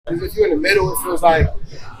If you're in the middle, it feels like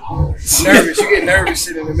nervous. You get nervous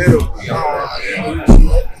sitting in the middle.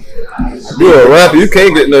 You're a rapper. You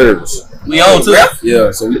can't get nervous. We on too?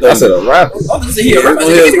 Yeah, so I said a rapper. He'll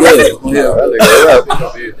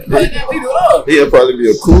probably be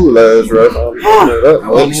a cool ass rapper.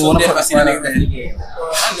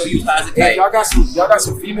 Y'all got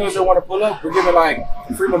some females that want to pull up. We're giving like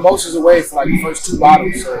free mimosas away for like the first 2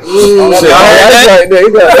 bottles. So. My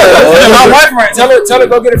wife, right? Tell her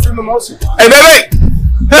go get a free mimosa. Hey, baby,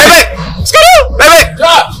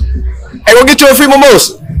 Drop. Hey, go get you a free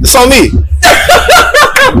mimosa. It's on me.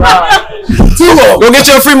 Go get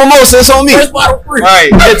you a free mimosa. It's on me. First bottle free. All right,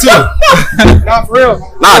 get 2. Not for real.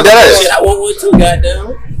 Nah, that is. I want 1 too,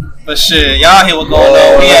 goddamn. But shit, y'all hear what's going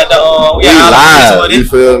on. We at the we live. You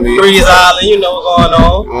feel me? Breeze Island, you know what's going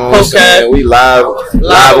on. Okay. We live on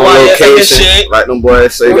location. Like them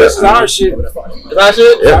boys say that. This is our shit. Is our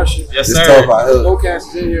shit? Yeah. Our shit. Yes, it's sir. tough out here. Podcast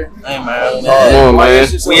is in here. Hey, man. Come on, man.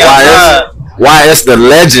 We outside.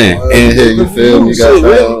 Ysthelegend in here, you feel me?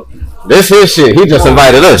 This his shit. He just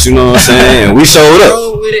invited us, you know what I'm saying? And we showed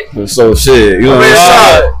up. So shit, you know what I'm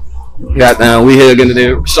saying? Goddamn, we here getting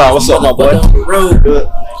there. Shaw, what's up, my boy? Good.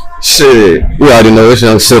 Shit, you already know this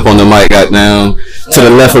young sip on the mic. Goddamn. To the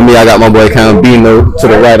left of me, I got my boy Bino. To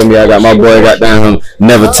the right of me, I got my boy goddamn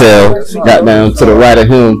Never Tell. Goddamn. To the right of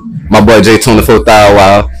him, my boy J24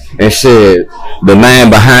 Wow. And shit, the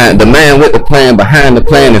man with the plan, behind the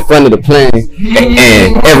plan, in front of the plan,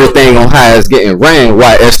 and everything on high is getting ran.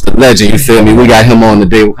 Ysthelegend, you feel me? We got him on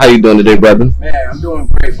today. How you doing today, brother? Man, I'm doing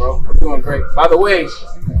great, bro. I'm doing great. By the way,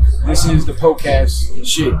 this is the podcast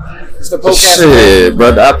shit. It's the podcast. Shit,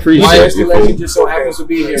 brother, I appreciate you. Ysthelegend just so happens to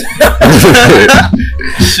be here.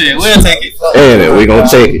 Shit, we'll take it. Anyway, we gonna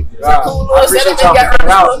take it. I appreciate y'all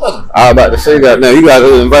coming out. I was about to say that now. You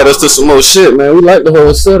gotta invite us to some more shit, man. We like the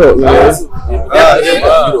whole setup, man.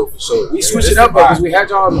 We switched it up because we had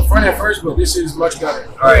y'all in the front at first, but this is much better.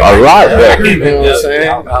 All right, man. You know what I'm saying?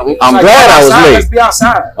 I'm glad I was late. Let's be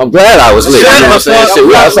outside. I'm glad I was late. You know what I'm saying? Shit,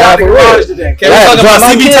 we outside for real. Can we talk about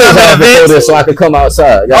CB time at events? So I can come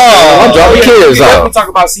outside. I'm dropping kids off. We talk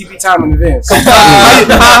about CB time in events.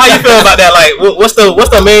 How you feel about that? Like, what's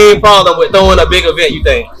the main problem with throwing a big event? You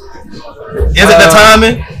think? Is it the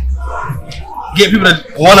timing? Get people to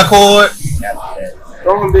one accord?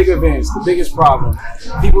 Throwing big events, the biggest problem,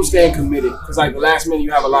 people staying committed. Because like the last minute,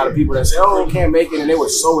 you have a lot of people that say, "Oh, we can't make it," and they were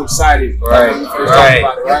so excited. Right.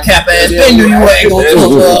 Cap ass venue, you ain't gonna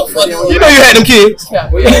do it. You know you had them kids.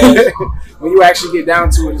 When you actually get down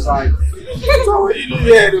to it, it's like,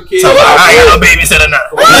 yeah, them kids. So I ain't got no babysitter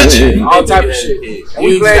now. All type of shit. And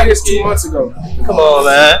we played this 2 months ago. Come on,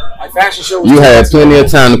 man. Like fashion show. You had plenty of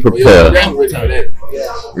time to prepare.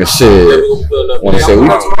 Good shit. Want to say we?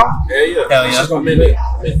 Hell yeah.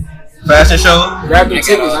 Fashion show. Grab them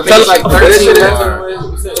tickets. I think it's like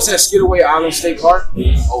 13. It's at Skidaway Island State Park.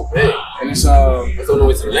 Oh, man. And it's That's on the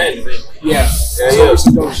way to the land, isn't it? yeah. Yeah.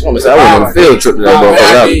 I went on a field trip to that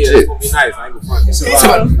motherfucker. It's gonna be nice. I ain't gonna front. It's a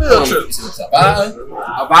vibe.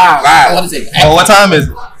 A vibe. Oh, what time is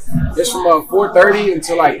it? It's from 4:30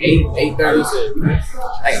 until like 8:30.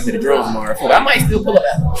 I got to the drone tomorrow. I might still pull up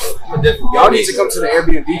that. Y'all need to come to the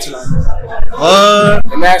Airbnb tonight.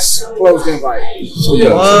 What? And that's closed invite. So What?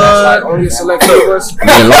 that's like only a select few of us.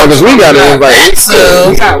 As long as we got an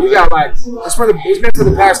invite. We got like it's been for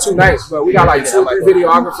the past 2 nights, but we got like 2 or 3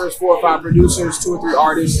 videographers, 4 or 5 producers, 2 or 3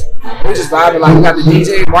 artists. We just vibing. Like we got the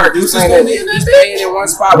DJ Mark who's staying in one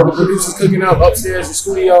spot with the producers cooking up upstairs, the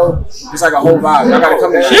studio. It's like a whole vibe. Y'all gotta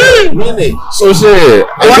come there. So shit,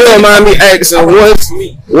 if you don't mind me asking,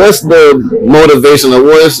 what's the motivation or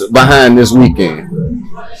what's behind this weekend?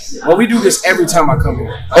 Well, we do this every time I come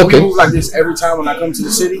here. Okay. We move like this every time when I come to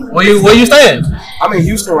the city. Where you staying? I'm in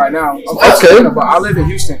Houston right now. I'm Okay. Savannah, but I live in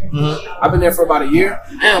Houston. I've been there for about a year.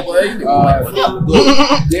 Damn, boy.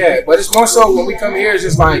 Yeah, but it's more so when we come here, it's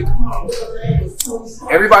just like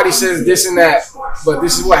everybody says this and that, but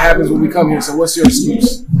this is what happens when we come here. So what's your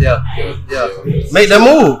excuse? Yeah. Make that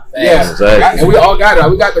move. Yeah, Exactly. and we all got it.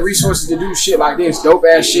 We got the resources to do shit like this, dope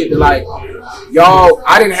ass shit that like y'all.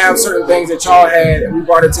 I didn't have certain things that y'all had, and we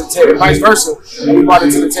brought it to the table. Vice versa, and we brought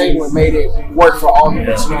it to the table and made it work for all of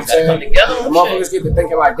us. You know what I'm saying? The motherfuckers get to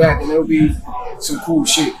thinking like that, then it'll be some cool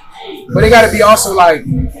shit. But it got to be also like.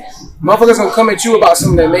 Motherfuckers gonna come at you about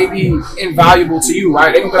something that may be invaluable to you,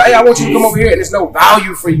 right? They gonna be like, "Hey, I want you to come over here," and there's no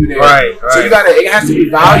value for you there. Right. So it has to be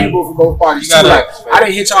valuable for both parties too. Like, I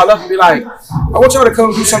didn't hit y'all up and be like, "I want y'all to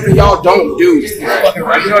come do something y'all don't do."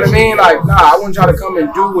 Right. You know what I mean? Like, nah, I want y'all to come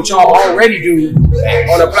and do what y'all already do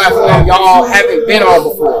on a platform y'all haven't been on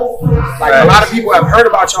before. Like a lot of people have heard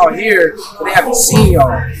about y'all here, but they haven't seen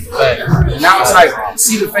y'all. And now it's like,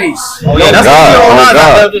 see the face. Oh yeah, that's what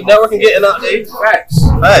God. Just networking getting out there. Facts.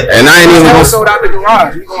 Right. And I ain't even gonna sold out the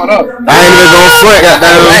garage. We going up. I ain't even going front.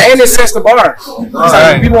 Goddamn. And it sets the bar. It's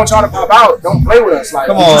like, people want y'all to pop out. Don't play with us. Like,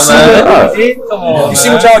 come on, man. Come on. You see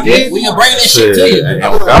what y'all did? We can bring this shit to you.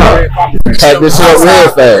 Type this shit up real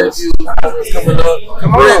fast.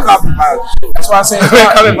 Come on, that's why I say it's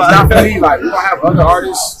not for me. Like, we gonna have other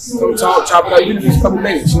artists come talk, chop it up, even if it's a couple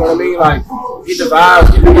minutes. You know what I mean? Like, get the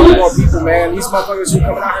vibes, get to know more people, man. These motherfuckers who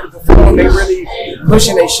coming out here to perform, they really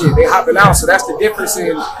pushing their shit. They hopping out. So that's the difference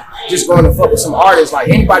in just going to fuck with some artists. Like,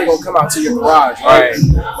 anybody gonna come out to your garage, right?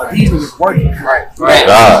 But these niggas working, right?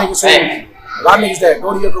 A lot of niggas that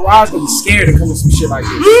go to your garage gonna be scared to come to some shit like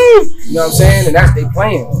this. You know what I'm saying? And that's they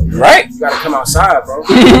playing. Right. You gotta come outside, bro.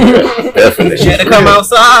 Definitely. Shit to come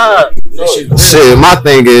outside. Shit, my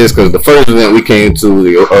thing is, because the first event we came to,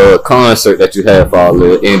 the concert that you had for all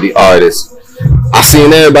the indie artists, I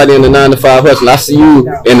seen everybody in the 9 to 5 hustle. I see you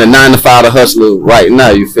in the 9 to 5 hustle right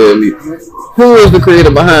now, you feel me? Who is the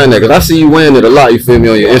creator behind that? Because I see you wearing it a lot, you feel me,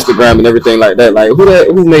 on your Instagram and everything like that. Like,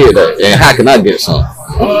 who made that? And how can I get some?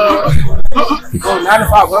 Well, 9 to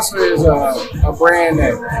 5 Hustler is a brand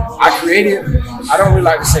that I created. I don't really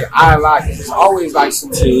like to say I like it. It's always like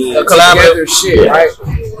some together shit, right?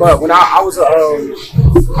 But when I was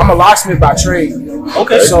I'm a locksmith by trade.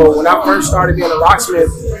 Okay. So when I first started being a locksmith,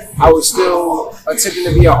 I was still attempting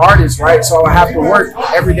to be an artist, right? So I would have to work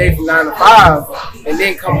every day from 9 to 5 and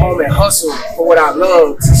then come home and hustle for what I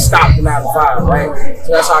love to stop the 9 to 5, right?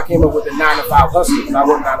 So that's how I came up with the 9 to 5 hustle. Because I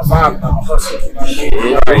work 9 to 5 and I'm a hustler. You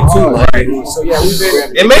know what I mean? Right. So yeah, we've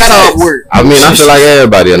been. It makes sense. Work. I mean, I feel like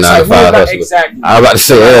everybody a 9 to 5 hustler. Exactly. I was about to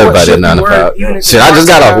say everybody a 9 to 5. Shit, I just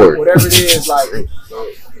got off work. Whatever it is, like.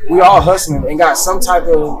 We all hustling and got some type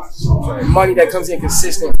of money that comes in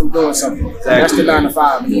consistent from doing something. Exactly. That's the 9 to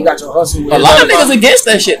 5. And you got your hustle. A lot of niggas against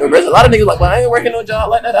that shit, though, bro. A lot of niggas like, well, I ain't working no job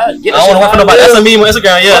like that. I don't want to work for nobody. That's a meme on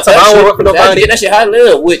Instagram. Yeah, I don't want to work for nobody. Get that shit how I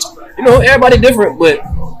live, which, you know, everybody different, but.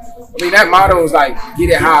 I mean, that motto is like, get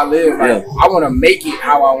it how I live. Like, I want to make it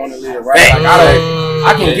how I want to live, right? Like,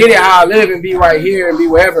 I can get it how I live and be right here and be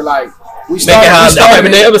wherever. Like, we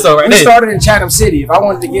started in Chatham City. If I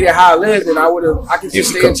wanted to get it how I lived, then I could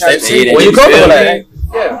just stay in Chatham City. Well, you comfortable like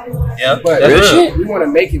yeah. But we want to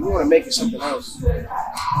make it. We want to make it something else.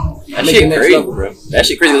 That shit crazy, bro. That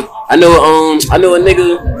shit crazy. I know a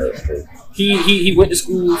nigga. He went to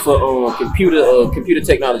school for computer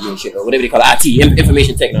technology and shit, or whatever they call it, IT,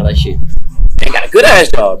 information technology shit. And got a good ass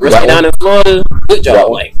job, bro. Down in Florida, good job.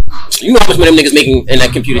 Like, you know how much money them niggas making in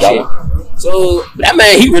that computer shit. So that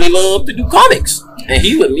man, he really loved to do comics. And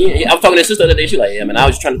he with me. I was talking to his sister the other day. She like, yeah, man, I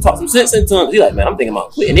was just trying to talk some sense into him. He like, man, I'm thinking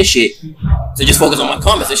about quitting this shit to just focus on my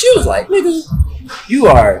comics. And she was like, nigga, you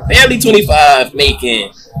are barely 25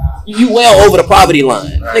 making. You well over the poverty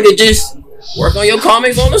line. Nigga, just work on your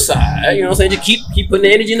comics on the side. You know what I'm saying? Just keep putting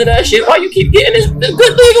the energy into that shit while you keep getting this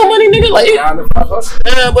good legal money, nigga. Like,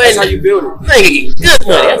 that's how you build it. Nigga, good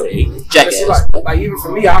money. Jackass. Like even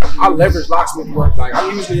for me, I leverage locksmith work. Like,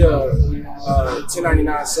 I'm usually a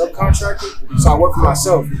 1099 subcontractor, so I work for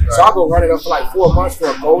myself. So I go run it up for like 4 months for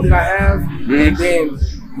a goal that I have, and then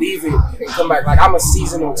leave it and come back. Like, I'm a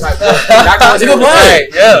seasonal type. That's a good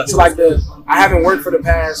point. Yeah. So like I haven't worked for the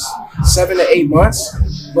past 7 to 8 months.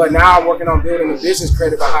 But now I'm working on building a business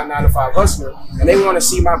credit behind 9 to 5 Hustler, and they want to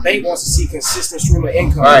see, my bank wants to see consistent stream of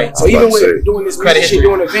income. Right. So even with doing this music shit,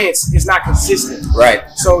 doing events, it's not consistent. Right.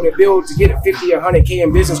 So to get a 50 or 100K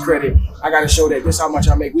in business credit, I got to show that this is how much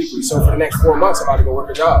I make weekly. So for the next 4 months, I'm about to go work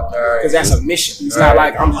a job because that's a mission. It's not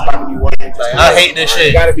like I'm just about to be working. I hate this shit.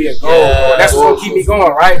 It got to be a goal. Yeah. That's what's gonna keep me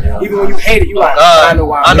going, right? Even when you hate it, you like, I know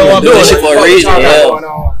why. I know I'm doing it for a reason.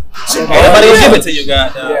 Everybody will give it to you,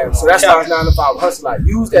 goddamn. Yeah, so that's why it's 9 to 5 hustle. Like,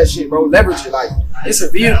 use that shit, bro. Leverage it. Like, it's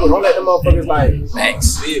a vehicle. Don't let them motherfuckers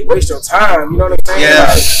waste your time. You know what I'm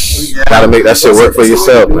saying? Yeah. Gotta make that shit work for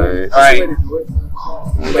yourself, man. All right.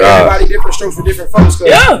 But everybody different strokes for different folks. I'm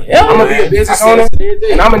gonna be a business owner,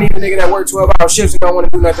 and I'm gonna need a nigga that work 12-hour shifts and don't want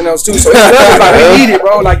to do nothing else too. So it's like we need it,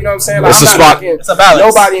 bro. Like, you know what I'm saying? Like, it's a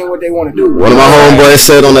balance. Nobody in what they want to do. One of my homeboys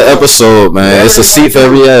said on the episode, man, it's a seat for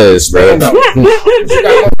every ass, bro.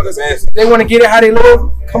 They want to get it how they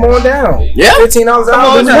live. Come on down. Yeah, $15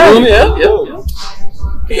 an hour. Yeah.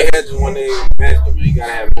 You had just one day master, man. You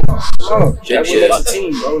gotta have more. That's a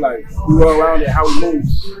team, bro. Like, we go around it, how we move.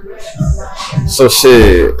 So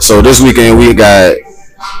this weekend we got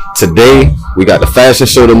the fashion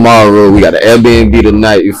show tomorrow. We got the Airbnb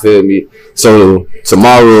tonight. You feel me? So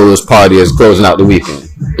tomorrow's party is closing out the weekend.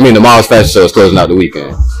 I mean, tomorrow's fashion show is closing out the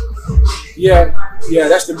weekend. Yeah. Yeah,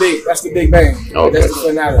 that's the big bang. Okay. That's the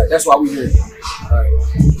finale. That's why we here.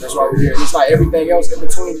 That's why we're here. And it's like everything else in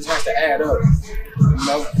between just has to add up. You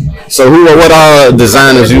know? So what all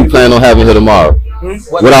designers you plan on having here tomorrow?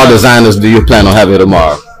 What all designers do you plan on having here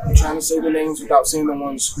tomorrow? I'm trying to say the names without saying the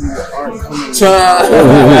ones who aren't coming.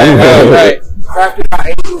 Right. Crafted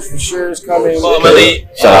by Angels for sure is coming.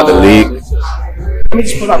 Shout out to League. Let me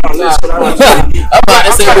just put out my list. I'm about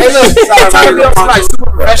to say, hey, look, I'm trying to be on like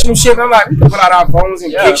super professional shit. I'm like, we can put out our phones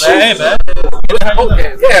and pick shit. Hey, man.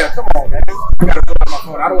 Okay. Yeah, come on, man. I gotta put out my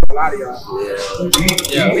phone. I don't want to lie to y'all.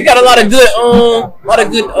 Yeah. We got a lot of good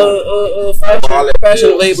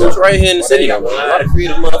fashion labels right here in the city. A lot of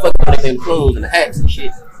creative motherfuckers making clothes and hats and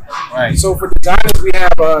shit. Right. So for designers, we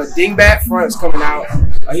have Dingbat Fronts coming out.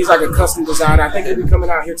 He's like a custom designer. I think he'll be coming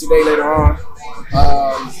out here today later on.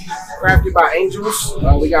 Crafted by Angels.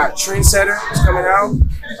 We got Trendsetter is coming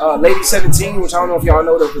out. Lady 17, which I don't know if y'all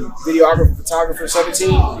know the videographer, photographer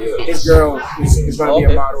 17. His girl is going to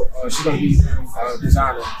be a model. She's going to be a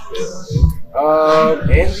designer.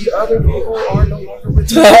 And the other people are no longer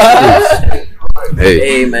with us.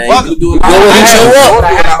 Hey man, go show up.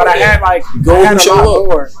 But I had like a lot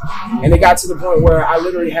more, and it got to the point where I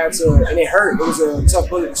literally had to, and it hurt. It was a tough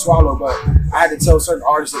bullet to swallow, but I had to tell certain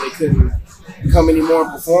artists that they couldn't come anymore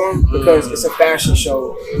and perform because it's a fashion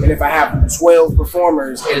show, and if I have 12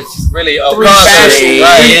 performers, it's really a three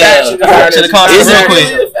concert. fashion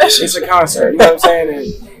designers. It's a concert. You know what I'm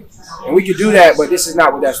saying? And we could do that, but this is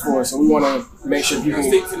not what that's for. So we want to make sure people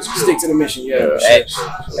stick to the mission. Yeah.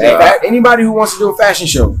 Anybody who wants to do a fashion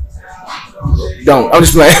show, don't. I'm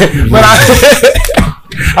just playing. But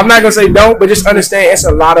I'm not gonna say don't, but just understand it's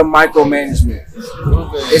a lot of micromanagement.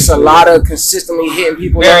 It's a lot of consistently hitting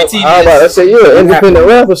people. I was about to say you're an independent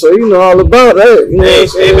rapper, so you know all about that. You know what I'm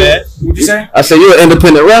saying? Man. What'd you say? I said you're an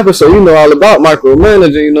independent rapper, so you know all about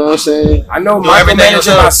micromanaging. You know what I'm saying? I know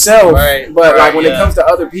micromanaging myself, but like when it comes to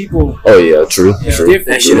other people, oh yeah, true. It's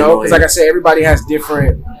different, you know, because like I said, everybody has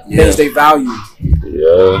different things they value.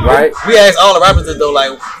 Yeah. Right. We ask all the rappers this though,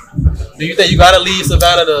 like, do you think you gotta leave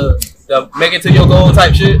Savannah to make it to your goal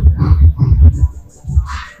type shit?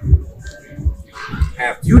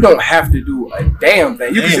 You don't have to do a damn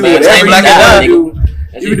thing. You can do whatever you want to do.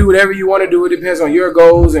 You can do whatever you want to do. It depends on your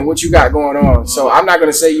goals and what you got going on. So I'm not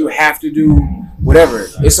going to say you have to do whatever.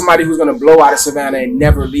 It's somebody who's going to blow out of Savannah and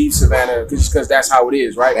never leave Savannah just because that's how it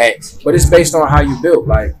is, right? But it's based on how you built,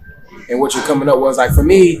 like, and what you're coming up was. Like for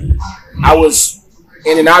me, I was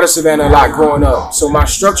in and out of Savannah a lot growing up. So my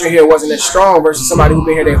structure here wasn't as strong versus somebody who's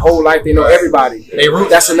been here their whole life. They know everybody.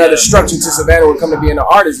 That's another structure to Savannah when it comes to being an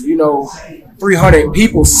artist. You know, 300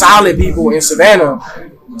 people, solid people in Savannah.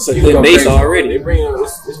 So you good base already. They bring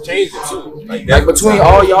it's changing too. Like between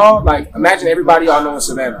all y'all, like imagine everybody y'all know in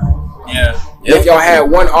Savannah. Yeah. If y'all had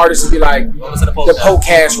one artist to be like the Pote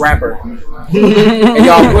rapper, and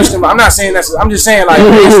y'all push them. I'm not saying that's. I'm just saying like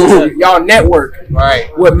y'all network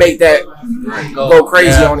would make that go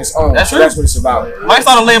crazy on its own. That's what it's about. Might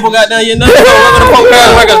start a label, goddamn. You know, the Pote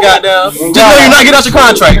records, goddamn. Just know you're not getting out your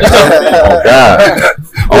contract. Oh God.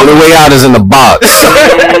 Only way out is in the box.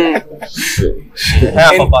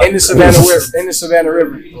 in the Savannah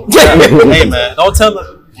River. Hey man, don't tell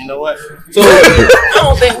them. You know what? So I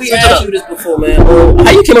don't think we asked you this before, man.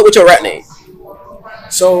 How you came up with your rap name?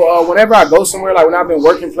 So whenever I go somewhere, like when I've been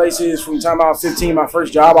working places from the time I was 15, my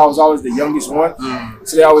first job, I was always the youngest one.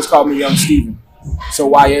 So they always called me Young Steven. So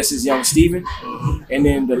YS is Young Steven, and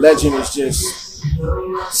then the legend is just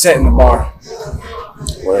setting the bar.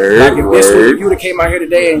 Like if you would have came out here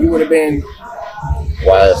today and you would have been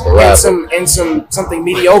something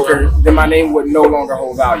mediocre, then my name would no longer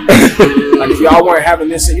hold value. Like if y'all weren't having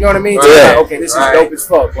this, you know what I mean? So like, okay, this is dope as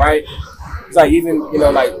fuck, right? It's like even, you know,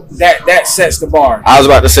 like that sets the bar. I was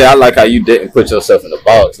about to say, I like how you didn't put yourself in the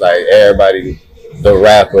box. Like everybody, the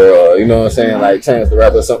rapper, or you know what I'm saying, like Chance the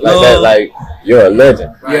Rapper, or something like that. Like you're a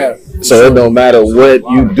legend. Yeah. So it don't matter what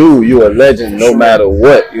you do, you're a legend no matter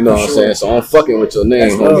what. You know what I'm saying? So I'm fucking with your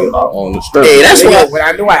name on the strip. Hey, that's what when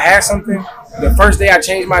I knew I had something. The first day I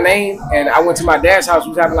changed my name and I went to my dad's house, we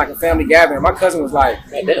was having like a family gathering. My cousin was like,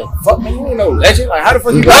 "Damn, fuck man, you ain't no legend. Like, how the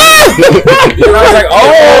fuck you got it?" And I was like,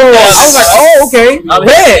 "Oh, okay." I'm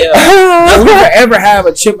bad. We forever have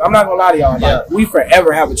a chip. I'm not gonna lie to y'all. Like, we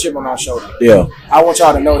forever have a chip on our shoulder. Yeah. I want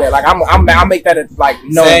y'all to know that. Like, I make that like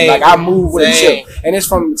known. Like, I move with a chip, and it's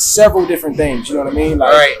from several different things. You know what I mean?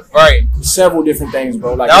 Like, right. Several different things,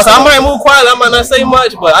 bro. Like, now, so I might move quietly. I might not say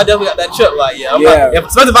much, but I definitely got that chip. Like,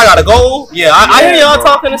 especially if I got a goal. Yeah, I hear y'all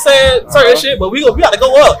talking and saying certain shit, but we got to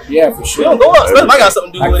go up. Yeah, for sure. We don't go up, especially if I got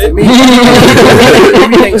something to do with it. Me,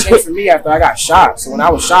 everything changed for me after I got shot. So when I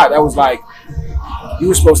was shot, that was like you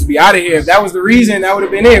were supposed to be out of here. If that was the reason, that would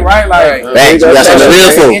have been it, right? Like, Thanks. That's what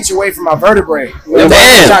it's real an for. inch away from my vertebrae.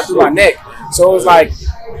 Damn. Shot through my neck. So it was like,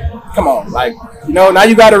 come on, like, you know, now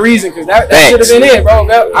you got a reason because that should have been it, bro.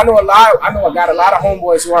 I know I got a lot of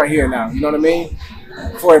homeboys who aren't here now. You know what I mean?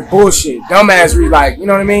 For bullshit, dumbass, like, you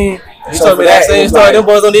know what I mean? You told me that same story. Them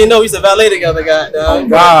boys don't even know we used to valet together, goddamn. Oh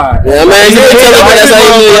God. Yeah, man. You tell me that's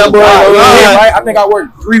how you knew, boy. Right? I think I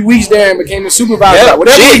worked 3 weeks there and became the supervisor. Yeah, like,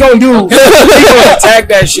 whatever we gonna do, we gonna attack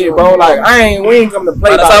that shit, bro. Like, we ain't come to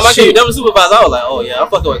play by the time I came double supervisor, I was like, oh yeah, I'm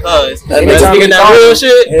fucking with cuz. Speaking that real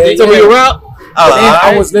shit, you told me you were out.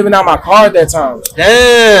 I was living out my car at that time.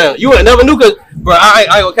 Damn, you would never knew, cause bro, I ain't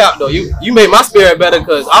gonna count though. You made my spirit better,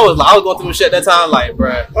 cause I was going through shit at that time. Like, bro,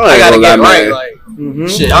 I gotta get right. Like,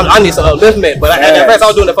 shit, I need some upliftment. But at first, I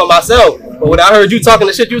was doing it for myself. But when I heard you talking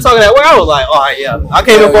the shit you talking at work, I was like, all right, yeah, I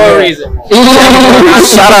came in for a reason.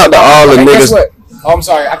 Shout out to all the niggas. Oh, I'm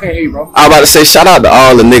sorry, I can't hear you, bro. I was about to say, shout out to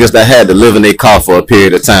all the niggas that had to live in their car for a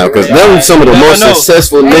period of time, because them were some of the most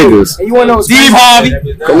successful niggas. And you wanna know what's Steve Harvey?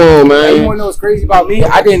 Come on, man. You wanna know what's crazy about me?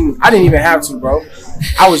 I didn't even have to, bro.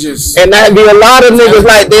 I was just. And that be a lot of niggas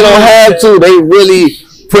like they don't have to. They really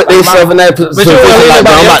put themselves in that position. Like,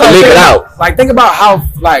 bro, I'm about to make it out. Like, think about how,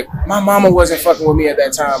 like, my mama wasn't fucking with me at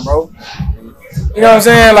that time, bro. You know what I'm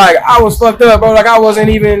saying? Like, I was fucked up, bro. Like, I wasn't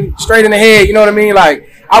even straight in the head. You know what I mean? Like,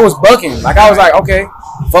 I was bucking. Like, I was like, okay,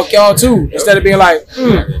 fuck y'all too. Instead of being like,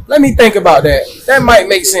 let me think about that. That might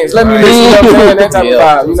make sense. Let me listen. You know what I'm saying? That type of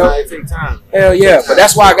vibe, you know? Hell yeah. But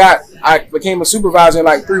that's why I became a supervisor in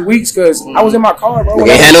like 3 weeks because I was in my car, bro.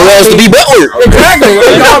 Ain't had nowhere else to be but work. Exactly.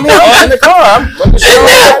 When they called me, I was in the car. I'm the show.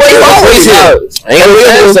 You always here. Ain't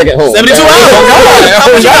no second home. 72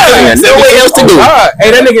 hours. No way else to do.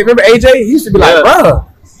 Hey, that nigga, remember AJ? He used to be like, bro,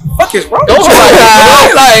 fuck is wrong? Go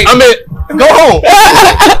home. Like, I mean, go home.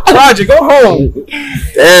 Roger, go home.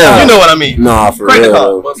 Damn. You know what I mean. Nah, for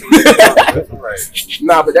real.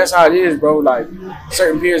 Nah, but that's how it is, bro. Like,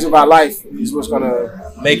 certain periods of our life is what's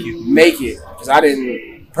gonna make it. Because I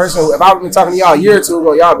didn't, personally, if I would been talking to y'all a year or two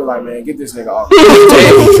ago, y'all be like, man, get this nigga off.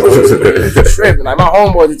 Tripping. Like, my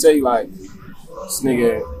homeboy to tell you, like, this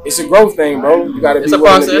nigga, it's a growth thing, bro. You gotta be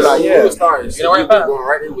willing to be like, yeah. You know, going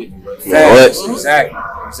right there with you, bro.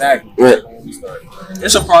 Exactly.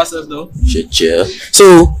 It's a process though. Shit, yeah.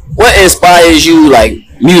 So, what inspires you, like,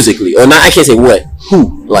 musically? Or not, I can't say what.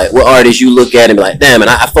 Who? Like, what artists you look at and be like, damn, and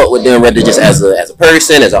I fuck with them, whether just as a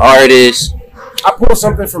person, as an artist. I pull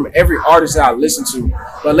something from every artist that I listen to.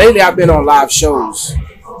 But lately, I've been on live shows.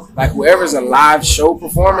 Like, whoever's a live show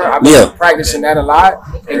performer, I've been practicing that a lot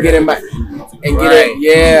and getting my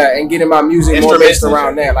music more based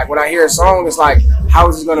around that. Like, when I hear a song, it's like, how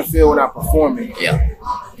is it gonna feel when I perform it? Yeah.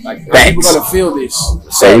 Like, how people gonna feel this?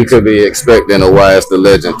 So we could be expecting a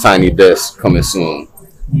Ysthelegend Tiny Desk coming soon.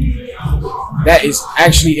 That is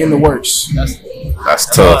actually in the works. That's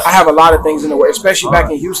tough. I have a lot of things in the works, especially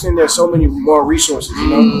back in Houston. There's so many more resources, you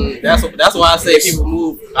know. That's why I say people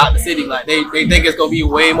move out the city. Like, they think it's gonna be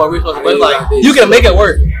way more resources, but like, you can make it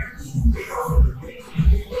work.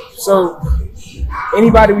 So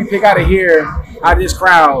anybody we pick out of here, out of this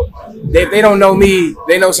crowd, they don't know me,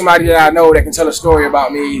 they know somebody that I know that can tell a story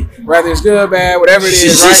about me, whether it's good, bad, whatever it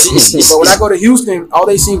is, right? But when I go to Houston, all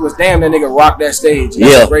they see was, damn, that nigga rocked that stage.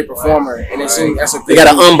 That's a great performer. And that's a they got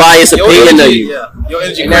an unbiased opinion of you. Yeah. Your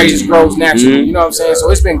energy and that just grows naturally. You know what I'm saying? So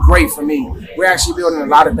it's been great for me. We're actually building a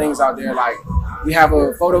lot of things out there. Like, we have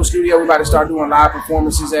a photo studio we're about to start doing live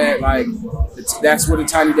performances at. Like, that's where the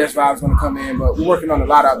Tiny Desk vibe is going to come in. But we're working on a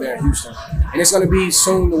lot out there in Houston. And it's going to be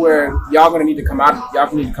soon to where y'all going to need to come out.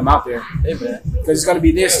 Y'all need to come out there. Because it's going to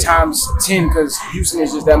be this times 10 because Houston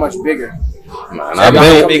is just that much bigger. Man,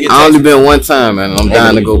 I only been one time, man. I'm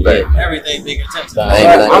dying to go back. Everything bigger Texas.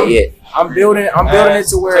 I'm building it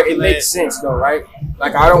to where it makes sense, though, right?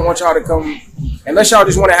 Like, I don't want y'all to come, unless y'all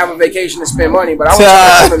just want to have a vacation and spend money. But I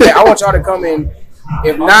want y'all to come in.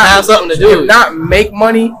 If not, have something to do. If not, make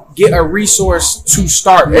money. Get a resource to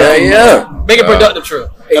start. Make a productive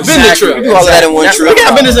trip. A business trip. We do all that in one trip. We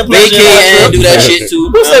got business and pleasure. And do that shit too.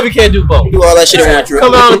 Who said we can't do both? We do all that shit in one trip.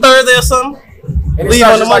 Come out on Thursday or something. And it's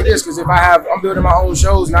not just like this, because if I'm building my own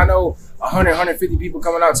shows, and I know 100, 150 people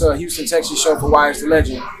coming out to a Houston, Texas show for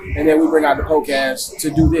Ysthelegend, and then we bring out the podcast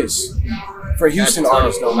to do this. For Houston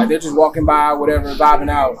artists, though. Like, they're just walking by, whatever,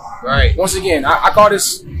 vibing out. Right. Once again, I call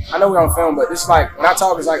this, I know we're on film, but this is like, when I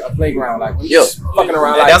talk, it's like a playground. Like, we're just fucking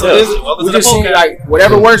around. Like, that's what it is. We just see, like,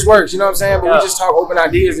 whatever works, you know what I'm saying? But we just talk open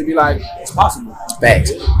ideas and be like, it's possible.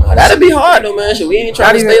 Facts. That'd be hard, though, man. We ain't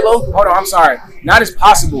trying to stay low. Hold on, I'm sorry. Not as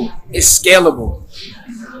possible, it's scalable.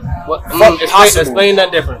 What? Possible. Explain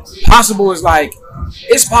that difference. Possible is like,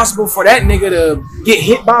 it's possible for that nigga to get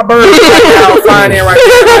hit by birds right now, flying in right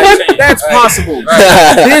there. Like, that's possible.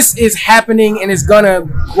 This is happening and it's gonna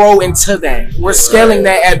grow into that. We're scaling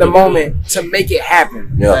that at the moment to make it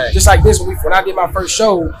happen. Yeah. Just like this, when I did my first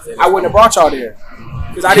show, I wouldn't have brought y'all there.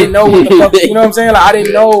 Because I didn't know what the fuck, you know what I'm saying? Like, I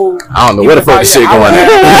didn't know. I don't know where the fuck this shit going on. You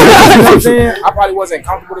know what I'm saying? I probably wasn't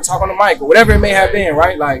comfortable to talk on the mic or whatever it may have been,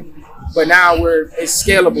 right? Like, but now it's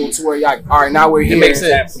scalable to where you're like, all right, now we're here. It makes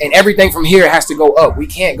sense. And everything from here has to go up. We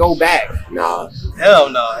can't go back. Nah. Hell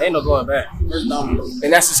no. Ain't no going back.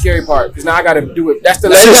 And that's the scary part. Because now I got to do it. That's the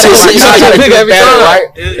That's lesson. the shit. I got to do it Every better, time. right?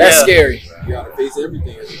 Yeah. That's scary. You gotta face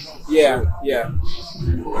everything. Yeah.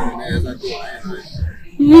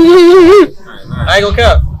 I ain't gonna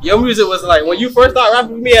cap. Your music was like when you first started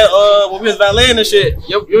rapping with me at when we was valeting and shit.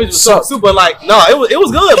 Your music was super like it was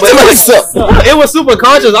good, but it was super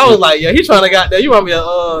conscious. I was like, yeah, he trying to got there. You want me a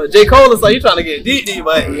J. Cole or something? You trying to get deep,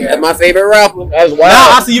 but That's my favorite rapper. That's wild.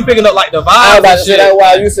 now I see you picking up like the I was vibe about and to say shit. that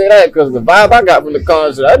while you say that because the vibe I got from the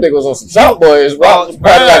concert, that nigga was on some Shout Boys rock, Oh,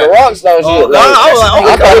 probably like a rock star shit. Oh, Like, I was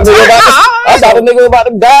like, I thought the nigga was about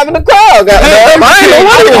to dive in the crowd. Goddamn, I ain't know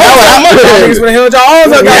what he was. Niggas would have held y'all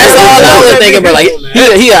arms up. That's all I was thinking, bro. Like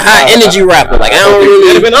he a high energy rapper. Like I don't It'd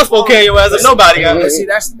really. have been us carrying your ass if nobody got But it. see,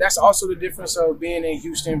 that's also the difference of being in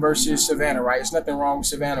Houston versus Savannah, right? It's nothing wrong with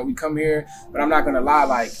Savannah. We come here, but I'm not gonna lie,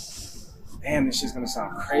 like, damn, this shit's gonna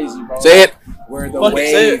sound crazy, bro. Say it. We're the Fucking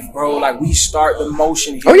say wave, bro. Like, we start the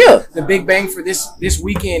motion here. Oh, yeah. The Big Bang for this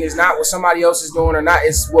weekend is not what somebody else is doing or not.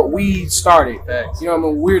 It's what we started. Facts. You know what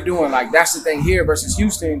I mean? We're doing. Like, that's the thing here versus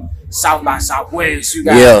Houston, South by Southwest. You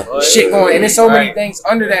got shit going. And there's so many things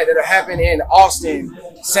under that are happening in Austin,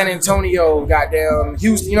 San Antonio, goddamn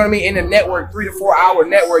Houston. You know what I mean? In the network, 3 to 4 hour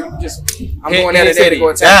network, you just, I'm going there today to go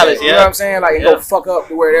attack Dallas, that. You know what I'm saying? Like, and go fuck up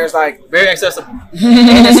to where there's like, Very accessible.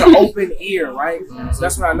 and it's an open ear, right? So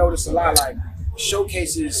that's what I noticed a lot. Like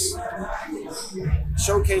showcases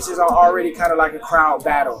are already kind of like a crowd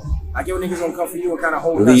battle. Like your niggas gonna come for you and kind of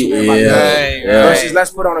hold us. Versus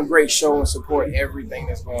let's put on a great show and support everything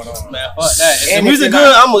that's going on. Man, fuck that. If And the if music you're good,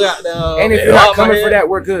 not- I'm gonna got And if you're not coming for that,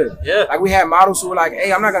 we're good. Yeah. Like we had models who were like,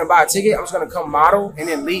 "Hey, I'm not gonna buy a ticket. I'm just gonna come model and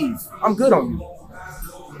then leave. I'm good on you.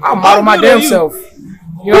 I'll model my good on damn you. self."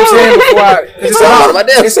 You know what I'm saying? Before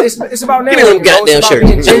it's about Give me them networking, bro. goddamn It's about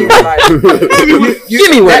shirts. being genuine. Like,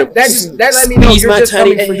 Give me one. that let me know Squeeze you're my just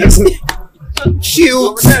tiny coming for ass. you.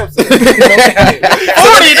 Cute. Hey,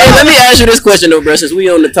 let me ask you this question though, bro. Since we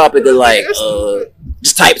on the topic of like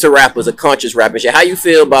just types of rappers, a conscious rapper shit. How you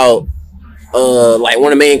feel about like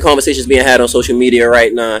one of the main conversations being had on social media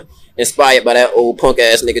right now, inspired by that old punk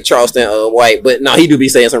ass nigga Charleston White, but no, he do be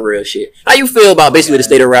saying some real shit. How you feel about basically the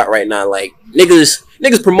state of rap right now? Like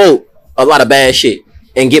niggas promote a lot of bad shit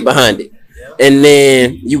and get behind it. And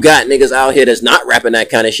then you got niggas out here that's not rapping that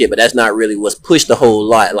kind of shit, but that's not really what's pushed a whole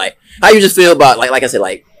lot. Like, how you just feel about, like I said,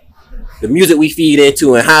 like, the music we feed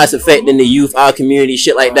into and how it's affecting the youth, our community,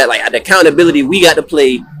 shit like that. Like, the accountability we got to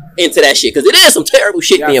play into that shit. Because it is some terrible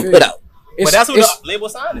shit Yeah, being put out. But that's what the label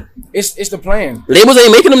signed. It's the plan. Labels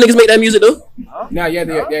ain't making them niggas make that music, though. Now, yeah,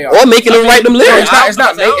 they are. Or making them write them No, lyrics.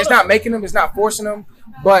 it's not making them. It's not forcing them.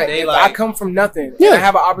 But They if like- I come from nothing and I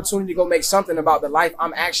have an opportunity to go make something about the life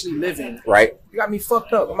I'm actually living, Right. you got me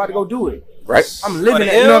fucked up. I'm about to go do it. Right. I'm living For it.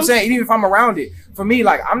 You know what I'm them? saying? Even if I'm around it. For me,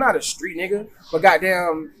 like, I'm not a street nigga, but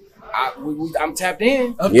goddamn, I'm tapped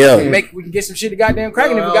in. Yeah. We can get some shit to goddamn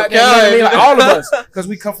cracking if we goddamn, you know what I mean? Like, all of us. Because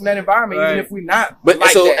we come from that environment, even Right. if we not But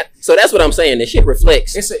like so that. so that's what I'm saying. This shit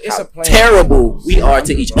reflects It's a how plan. terrible we are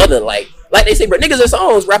to each other. Like they say, bro, niggas in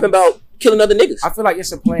songs rapping about killing other niggas. I feel like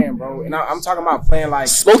it's a plan, bro. And I'm talking about playing like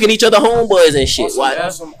Smoking each other homeboys and shit. Why?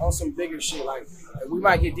 on some bigger shit. Like, we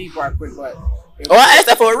might get deep right quick, but Oh, I asked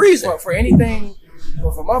that for a reason. for anything, if a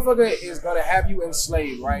motherfucker is gonna have you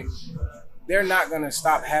enslaved, right? They're not gonna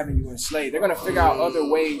stop having you enslaved. They're gonna figure out other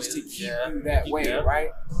ways to keep you that way, right?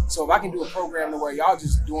 So if I can do a program to where y'all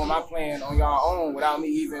just doing my plan on y'all own without me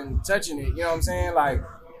even touching it, you know what I'm saying? Like,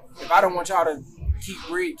 if I don't want y'all to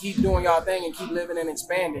keep doing y'all thing and keep living and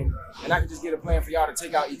expanding, and I can just get a plan for y'all to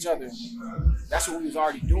take out each other, that's what we was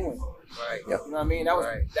already doing. Right. You know what I mean?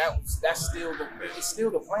 That's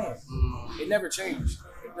still the plan. It never changed.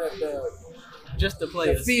 Just the The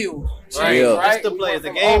players. field changed, Right. Yeah. right? Just the We players.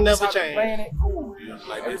 went The from, game this never how we changed. Playing it, cool.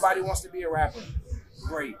 Everybody wants to be a rapper.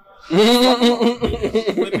 Great.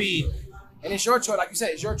 Would be And it's your choice, like you said,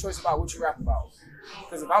 it's your choice about what you rap about.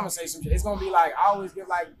 Because if I'm gonna say some shit, it's gonna be like, I always give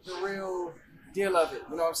like the real deal of it.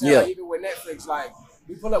 You know what I'm saying? Yeah. Like, even with Netflix, like,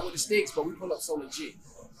 we pull up with the sticks, but we pull up so legit.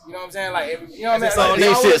 You know what I'm saying? Like, you know what I'm It's saying? on Like,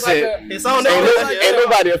 that shit, like shit. It's on that Ain't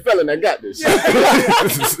nobody a felon that got this.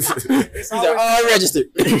 These are all registered.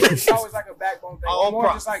 It's always like a backbone thing. All It's more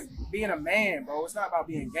props. just like being a man, bro. It's not about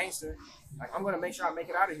being gangster. Like, I'm gonna make sure I make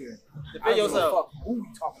it out of here. Defend yourself. Fuck who we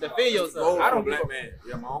talking about. Defend yourself. I don't give black a man.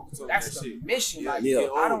 Yeah, my uncle told me That's that the shit. mission. Like, Yeah.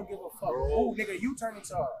 I don't give a fuck who, nigga. You turn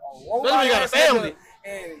into a robot. Especially when you got a family.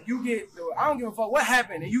 And you get, I don't give a fuck what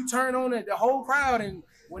happened. And you turn on the whole crowd and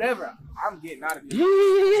whatever. I'm getting out of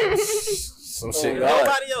here. Some shit.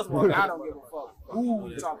 Nobody else walking. I don't give a fuck who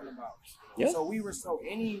we talking about. Yeah. So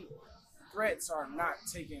any threats are not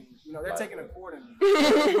taken, they're taken accordingly,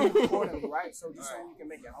 right? So just so we can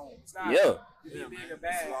make it home. It's not Yeah. big or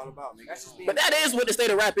bad. It's all about me. That's just being But that is what the state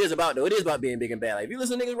of rap is about, though. It is about being big and bad. Like, if you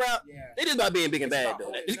listen to niggas rap, Yeah. it is about being big and It's bad, about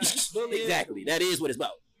though. holding Exactly. That is what it's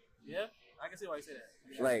about. Yeah, I can see why you say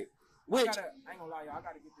that. Like, I which, ain't gonna lie, y'all. I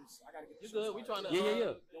gotta get this. You good? We trying to. yeah.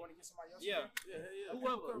 You want to get somebody else? Yeah.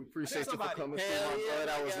 Whoever. We appreciate you for Somebody. coming Hell through, my yeah, boy.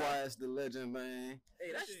 That was yeah. Wise the Legend, man.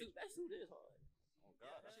 hey, that suit is hard.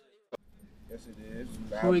 Yes, it is.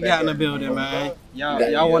 Who we got in the building, man?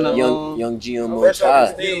 Y'all wanna Young GMO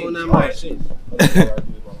Ty.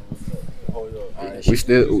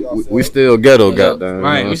 We still ghetto, goddamn.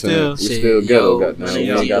 Right, you know we what I'm saying? still- We still ghetto, Yo, goddamn. We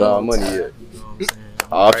yo, ain't got yo. our money yet.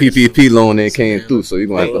 Our PPP loan ain't came through, so you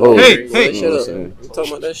gonna have to hold Hey, it. hey, You know what I'm saying? We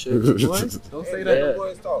talking about that shit. Don't say that. Let the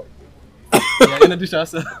boys talk. Yeah, introduce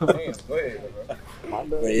yourself. Go ahead, bro.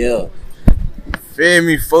 But yeah. Feel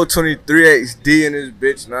me, 423 XD in this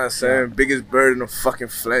bitch, know what I'm saying? Biggest bird in the fucking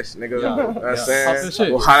flesh, nigga. Know what I'm Talk this saying? shit.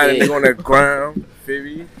 Go holler at a nigga on the ground, feel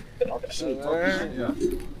me?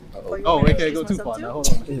 Oh, we can't go too far now. Hold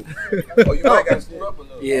on. Oh, you might gotta screw up a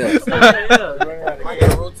little. Yeah. Might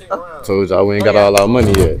gotta rotate around. Told y'all we ain't got all our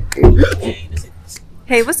money yet.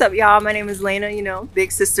 Hey, what's up, y'all? My name is Lena,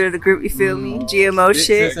 big sister of the group, you feel me? GMO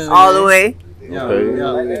shit, sister, all man. the way. You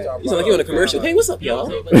sound like you on a commercial. Hey, what's up, y'all?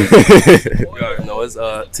 You already know it's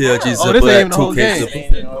TLG Oh, this ain't even the whole 2K game. Zipper.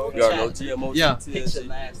 You already know GMO. Yeah.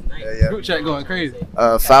 Yeah, Group chat going crazy.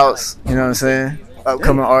 Fouts, you know what I'm saying?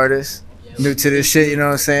 Upcoming artist, new to this shit, you know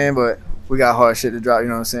what I'm saying? But we got hard shit to drop, you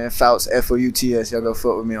know what I'm saying? Fouts, Fouts, y'all go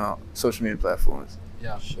fuck with me on social media platforms.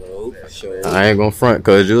 Sure. I ain't gonna front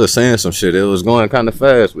because you was saying some shit. It was going kind of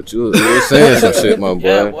fast, but you was saying some shit, my boy.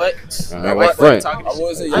 Yeah, what? I ain't gonna front. I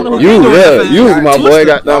would say You, my boy,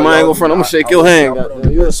 goddamn. I ain't gonna front. I'm gonna shake your hand,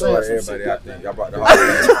 goddamn. You was sorry, saying some everybody shit. out there. Y'all about to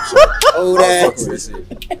holler. Oh, that.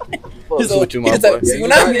 Fuck with you, my boy.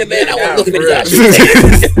 When I meet a man, I want to look him in the eye.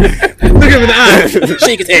 Look him in the eye.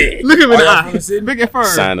 Shake his hand. Look him in the eye. Big and firm.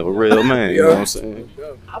 Sign of a real man. You know what I'm saying?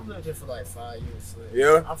 I've lived here for like 5 years. So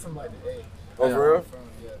Yeah? I'm from like the A. Oh, for real?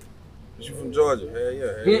 Yeah. You from Georgia? Hell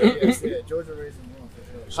yeah. Yeah, Georgia raised me on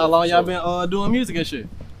for sure. How long y'all been doing music and shit?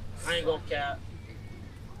 I ain't gonna cap.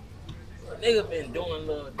 Nigga been doing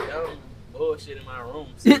little dumb bullshit in my room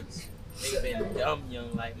since nigga been dumb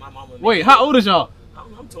young. Like my mama. Wait, how old is y'all?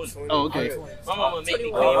 I'm 20. Oh, okay. My mama make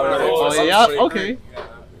me go. Oh, yeah, y'all, okay.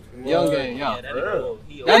 Young gang, Yeah, yeah. that nigga old.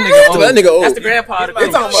 He old. That nigga old. That's the grandpa of the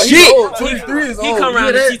group. Shit! 23 is old. He come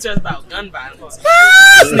around and teach us about gun violence.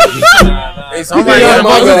 Hey, somebody Yeah, got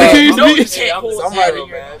Martin Luther my King's No, you speech. can't hold Somebody, that.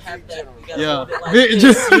 man. Have that. You gotta Yeah. hold it like Big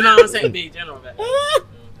this. You know what I'm saying? Big general, man.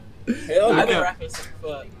 Hell I've been no. rapping for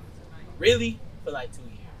like 2 years. Like,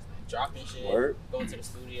 dropping shit, Word. going to the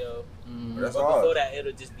studio. That's But hard. before that,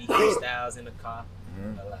 it'll just be freestyles in the car.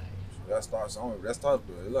 But, like, That starts on. That starts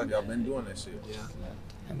good. Look, y'all been doing that shit.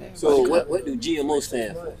 So what do GMO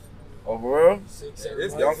stand for? Oh, for real?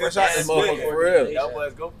 Y'all fresh out this motherfucker for real. Y'all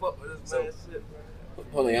boys go fuck with this man shit.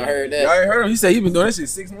 Hold on, y'all heard Y'all that? ain't heard him. He said he been doing that shit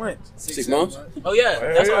 6 months. 6 months? oh yeah,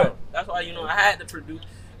 that's Yeah. why. That's why I had to present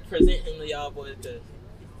him to y'all boys.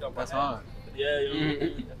 That's hard. Yeah,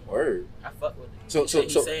 Word. I fuck with him. So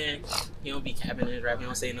He's saying he don't be capping in his rap. He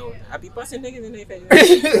don't say no. I be busting niggas in their face.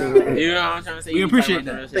 You know what I'm trying to say? We He be appreciate talking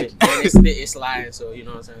about that. real shit. And it's spit, it's sliding. So you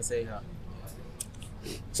know what I'm trying to say?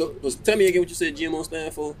 So tell me again what you said GMO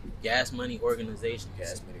stand for? Gas money organization.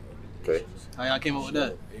 Okay. How y'all came up with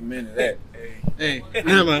that? Amen to that. Hey,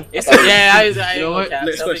 yeah, man. It's I You know what? cap.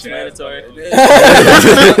 Next question. Self-explanatory.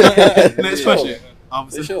 Next question. For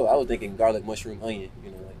Officer. sure. I was thinking garlic, mushroom, onion.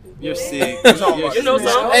 You know, like that. You're sick. You know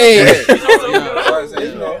something? Hey.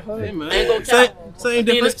 You know something? Hey, man. Ain't gonna Same, cap. same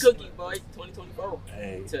Penis difference. cookie, boy. 2024.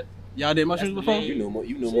 Hey. Y'all did mushrooms before? You know more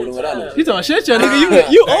than what I know. You talking shit, y'all nigga?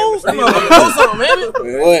 You old?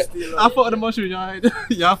 What? I fuck with the mushrooms, y'all.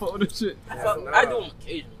 Y'all fuck with the shit. I do them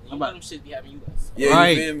occasionally. You know them shit be having you guys. Yeah, Right.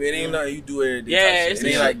 you feel me? It ain't nothing you do every day. Yeah, It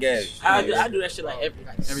ain't like gas. I do that shit like every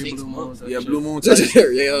 6 blue months. moon. Yeah, blue moon type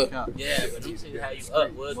shit. Yeah. Yeah, but them shit have you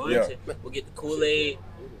up. We'll get the Kool-Aid.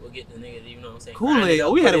 We'll get the nigga, you know what I'm saying? Kool-Aid.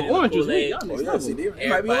 Oh, we had Put an it in orange juice. Kool-Aid. Y'all Oh, niggas yeah, see, love it. they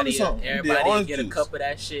might be onto something. Everybody get a cup of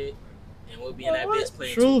that shit, and we'll be in that bitch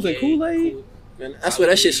playing Shrooms 2K. and Kool-Aid? Man, I swear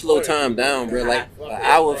that shit slow time down, bro. Like an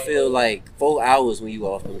hour feel like 4 hours when you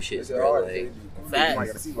off them shits, bro. Like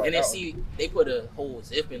Facts. And then see, they put a whole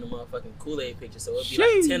zip in the motherfucking Kool-Aid picture, so it'll be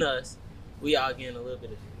like 10 of us. We all getting a little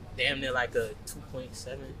bit of damn near like a 2.7.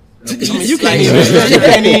 I mean, you can't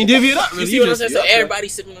even divvy it up. You Really. see what I'm saying? So everybody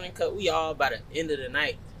sipping on the cup. We all by the end of the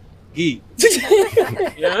night. Gee.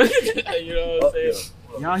 You know what I'm saying?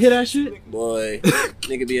 Y'all hear that shit? boy,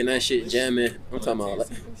 nigga be in that shit jamming. I'm talking about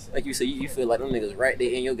like you said, you feel like them niggas right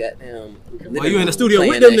there in your goddamn. Boy, you in the studio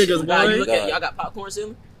with them niggas, boy. Y'all got popcorn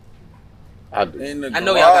ceiling? I do. I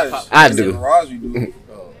know y'all got popcorn. I do. In the garage, we do.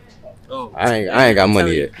 Oh. I ain't got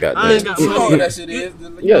money yet. I ain't got You know money. what that shit is? Yeah.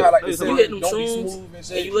 You know, like they You say, hit them don't be shrooms, smooth and and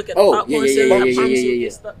shit. you look at the Oh, popcorn yeah, ceiling, I yeah, promise yeah, you yeah.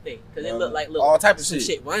 get stuck there. Because it look like All type of some shit.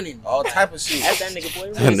 shit running. All type of shit. That's that nigga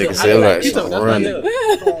boy. That nigga said like some running.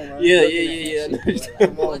 Yeah.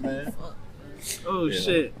 Come on, man. Oh,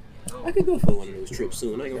 shit. I could go for one of those trips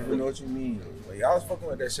soon. I ain't You gonna know what you mean. But y'all was fucking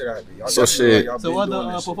with that shit out there. Y'all So definitely shit. y'all So been what doing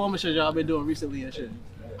the that shit. performance shit y'all been doing recently and shit?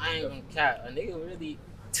 I ain't gonna cap. A nigga really.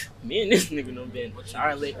 Me and this nigga done been to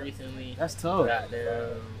Charlotte recently. That's tough.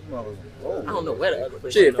 Goddamn. I don't know where the other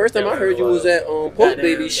place. Shit, first time I heard you was at Pote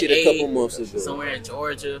Baby shit a couple months ago. Somewhere in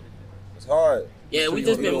Georgia. It's hard. Yeah, we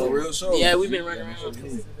just been doing real shows. Yeah, we've been running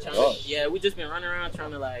around. We just been running around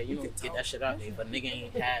trying to like get that shit out there. But nigga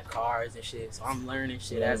ain't had cars and shit, so I'm learning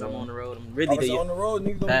shit as I'm on the road. I'm really on the road,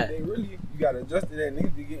 niggas don't. They really, you gotta adjust to that.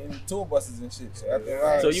 Niggas be getting tour buses and shit. So after a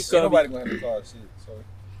while, So you come- nobody gonna have the car shit. So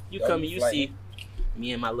you come and you see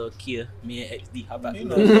me and my little Qiyy, me and XD. How about you you?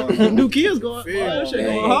 know what's going on. New kids going, boy, that shit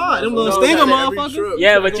man. going hard. Them little stinger motherfuckers.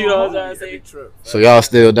 Yeah, but you know what I'm saying. So y'all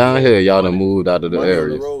still down here? Y'all done moved out of the Money on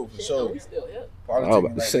area? the road for sure. We still here. I was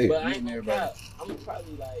about to say. But I ain't gonna cap. I'm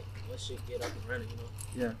probably like, let shit get up and running, you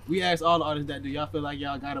know. Yeah. We asked all the artists that, do y'all feel like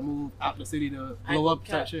y'all gotta move out the city to I ain't blow up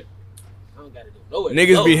gonna type shit? I don't gotta do nowhere.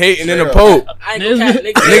 Niggas be No. hating in the Pope. I ain't gonna cap.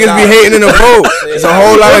 Niggas be hating in the Pope. It's a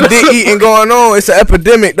whole lot of dick eating going on. It's an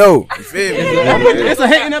epidemic though. You feel me? It's a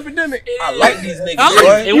hating epidemic. I like these niggas,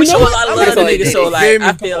 boy. And we show a lot of love to niggas, so like Feel me?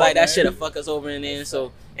 I feel like that shit'll fuck us over in the end.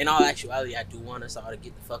 So in all actuality, I do want us all to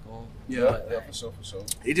get the fuck on. Yeah, for sure.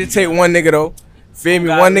 It just take one nigga though. Feel me?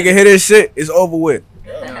 One nigga hit his shit, it's over with.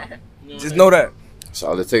 Just know that. So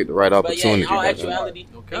I'll take the right But yeah, opportunity. in all goddamn. actuality,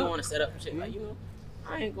 they want to set up shit like, you know,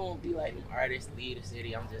 I ain't gonna be like an artist, lead the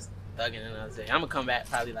city. I'm just thugging another city. I'm gonna come back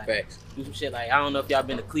probably like do some shit like, I don't know if y'all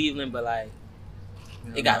been to Cleveland, but like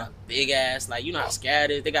they got a big ass, like, you know how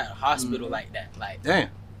scared it is. They got a hospital like that. Like, Damn.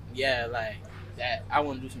 yeah, like that. I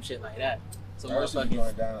want to do some shit like that. So Going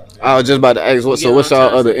motherfucking. down. I was just about to ask, what's y'all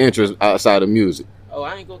other interests outside of music? Oh,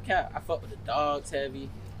 I ain't gonna cap. I fuck with the dogs heavy.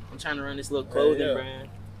 I'm trying to run this little clothing brand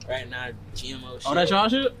right now. GMO shit. Oh, that's y'all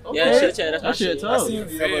shit? Okay. Yeah, shit, that's my that shit shit.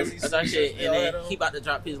 tough. That's our shit. And then he about to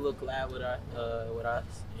drop his little collab with us,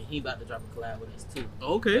 and he about to drop a collab with us too.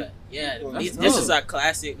 Okay. But yeah, that's this tough. is our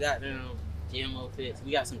classic goddamn GMO fits.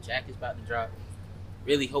 We got some jackets about to drop.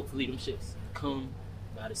 Really, hopefully them shits come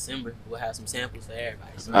by December. We'll have some samples for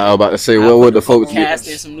everybody. So I was about to say, where would the folks cast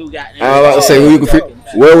in get? some new goddamn. I was about to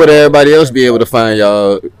say, where would everybody else be able to find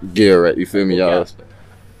y'all gear at? You feel me, y'all?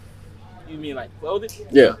 You mean like clothing?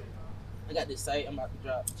 Yeah. I got this site I'm about to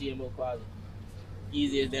drop, GMO Closet.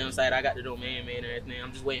 Easiest damn site. I got the domain made and everything.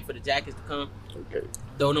 I'm just waiting for the jackets to come. Okay.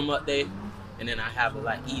 Throw them up there, and then I have a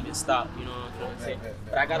like even stock. You know what I'm trying to say?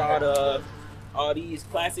 But I got all these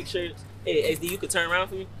classic shirts. Hey, SD, you could turn around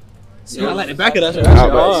for me. Yeah, I like the back of that shit. I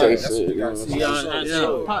was about to say shit.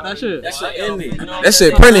 Yeah, pop that shit. That shit in there. You know what I'm That shit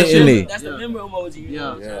saying? printed in there. That's the member emoji. You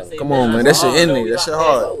know what I'm trying to say? Come on, man. That shit in there. That shit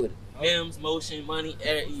hard. Mems, motion, money,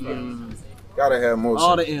 everything. Gotta have motion.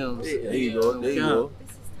 All the M's. There you go. There you go.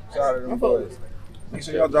 Shout out to them boys. Make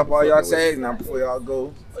sure y'all drop all y'all tags now before y'all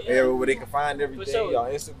go. Everywhere where they can find everything. Y'all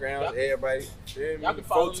Instagrams, everybody. Y'all can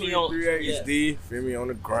follow me on 423 HD. Feel me on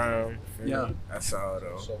the ground. Yeah. That's all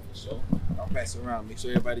though. For sure. I'll pass it around. Make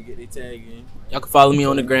sure everybody get their tag in. Y'all can follow me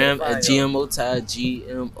on the gram at GMOTY, GMOTY.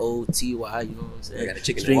 You know what I'm saying? I got a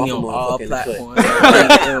chicken Stream me and on waffle all motherfucker in the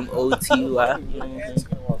platforms. GMOTY. You know what I'm saying?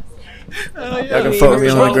 Y'all can follow me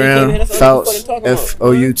on the gram. Fouts,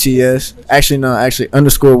 Fouts. Actually,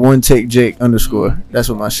 underscore one take Jake underscore. That's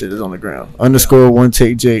what my shit is on the ground. Underscore one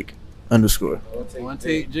take Jake underscore. One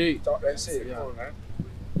take G. Talk that shit. Come on, man.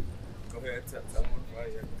 Go ahead. Tell them what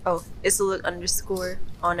you Oh, it's a look underscore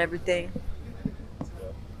on everything.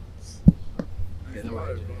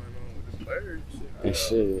 And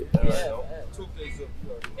shit.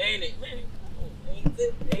 Ain't it, man?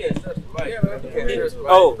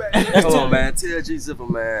 Oh, come on, man. TLG Zipper,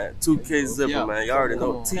 man. 2K Zipper, man. Y'all already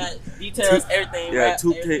know. Details, everything. Yeah,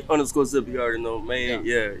 2K _ Zipper. You already know, man.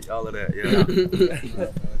 Yeah, all of that. Yeah.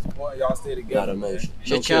 Y'all stay together.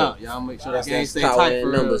 Check out. Y'all make sure the game stay tight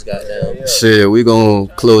for numbers, goddamn. Shit, we gonna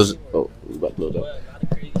close. Oh, we about to close out.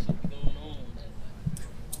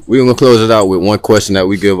 We're gonna close it out with one question that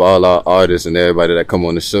we give all our artists and everybody that come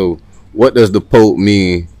on the show. What does the Pote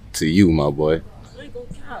mean to you, my boy?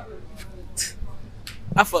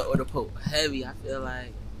 I fuck with the Pote heavy. I feel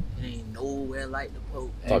like it ain't nowhere like the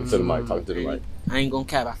Pote. Talk to the mic. Talk to the mic. I ain't gonna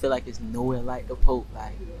cap. I feel like it's nowhere like the Pote.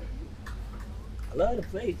 Like, I love the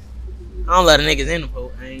place. I don't love the niggas in the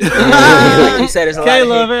Pote. I ain't like you said, it's a can't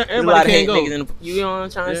lot love it. of Everybody can't go. niggas in the, you know what I'm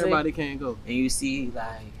trying to say? Everybody can't go. And you see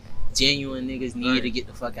like genuine niggas need to get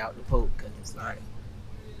the fuck out the Pote because it's like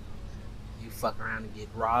you fuck around and get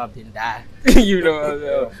robbed and die. You know what I'm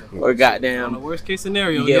saying? Or goddamn. On the worst case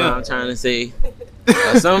scenario, You get what I'm trying to say?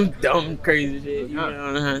 Or some dumb crazy shit. You know what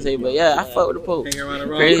I'm trying to say? But yeah, I fuck with the Pope. Crazy, like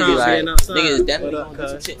niggas definitely gonna do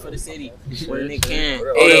some shit for the city when they can.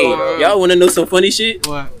 Hey, y'all wanna know some funny shit?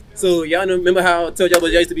 What? So y'all remember how I told y'all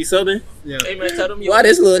y'all used to be subbing? Yeah. Hey man, tell them why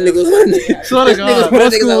this little nigga was one nigga? Swear to God.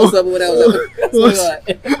 Niggas I was subbing when I was up. Swear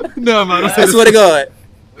to God. No man, I swear to God.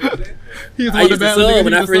 I used to bad sub niggas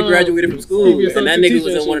when I used to first sub. graduated from school, He be a and that substitute nigga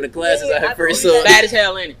was teacher in one of the classes I had first sub. Bad as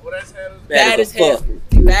hell, ain't it? Bad as hell.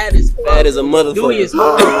 Bad as fuck. Bad as a motherfucker. Dewey is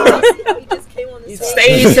hard. He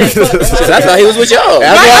stayed set. I thought he was with y'all. I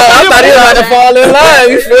thought he was about to fall in line.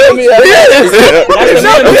 You feel me? I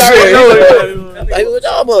thought he was with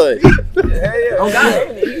y'all boys. Oh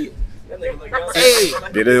God. Hey,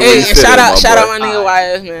 Hey, shout out my nigga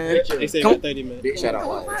YS, man. They say Come- 30 minutes. Big shout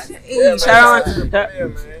out. Hey, shout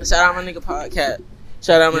out my nigga Podcast.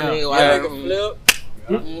 Shout out my nigga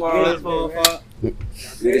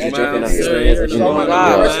Oh my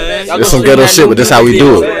God, man. There's some ghetto shit, but that's how we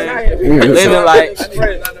do it. Living like,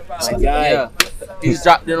 yeah. He's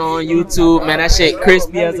dropped it on YouTube, man. That shit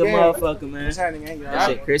crispy as a motherfucker, man. That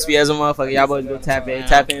shit crispy as a motherfucker. Y'all boys go tap in.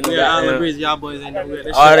 Yeah, all the breeze, y'all boys ain't know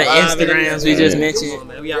that. All the Instagrams we just mentioned.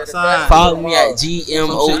 We outside. Follow me at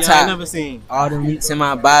GMO I Top. never seen. All the links in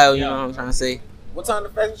my bio, you know what I'm trying to say. What time the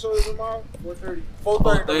fashion show is tomorrow? 4:30.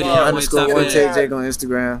 4:30. tomorrow. _ one take Jake on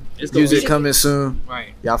Instagram. Music coming soon. Right.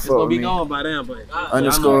 Y'all It's fuck gonna with be me. gone by then, but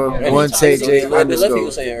 _ one take Jake He was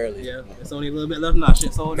 _ saying earlier. yeah, it's only a little bit left now.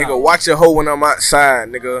 Shit sold out. Nigga, watch your hoe when I'm outside,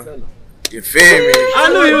 nigga. You feel me? I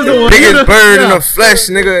knew he was the one. Niggas bird in Yeah. the flesh,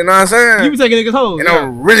 nigga. You know what I'm saying? You be taking niggas hoes. And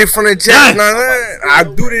I'm really from the jet. You know what I'm saying? I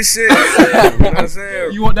do this shit. You know what I'm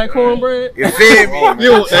saying? You want that cornbread? You feel me?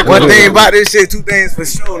 You want that One cornbread? thing about this shit, two things for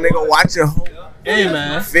sure, nigga. Watch your hoe. Hey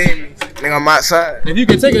man, Feel me? Nigga, I'm outside. if you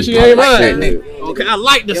can take it, she ain't mine. Okay, I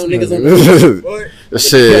like this. Niggas on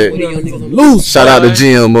Shit. loose. Shout out to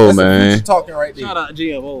GMO, man. Talking right there. Shout out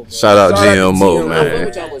GMO. Shout out GMO, I man.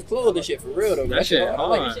 fuck y'all boys clothes and shit for real though. That shit I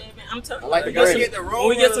like hard. it. I'm telling I like the you, brand. when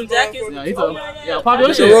we get some jackets, Yeah, he told me. Yeah, pop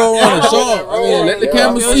your shit. Roll on, show. I mean, let the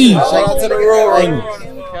camera see. Shout out to the road runner.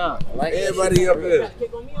 Yeah. Everybody up here.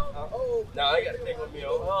 oh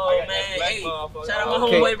man, hey, shout out my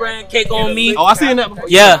homeboy brand, Cake on Me. Oh, I seen that before.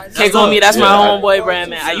 Yeah, Cake on Me, that's my homeboy brand,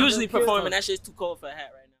 man. I usually perform and that shit's too cold for a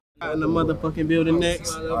hat right now. In the motherfucking building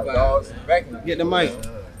next. Get the mic.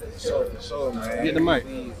 Get the mic.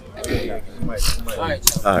 Alright, All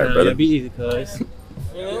right, Yeah, brother. be easy, cuz.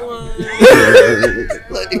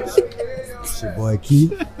 It's your boy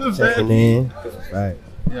Qiyy checking in. Right.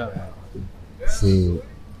 Yeah. Shit.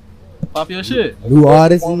 Pop your shit. New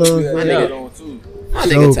artist, you know what I'm Yeah. saying? I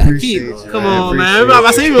think it's appreciate Qiyy. you. Come on, man.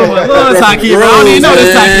 I see you with my little Taki, bro. I don't even know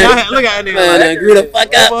this Taki. Look at that nigga. Man, I grew the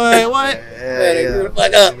fuck up. Boy, what? Man, I grew the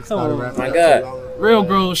fuck up. Come on. My God. Real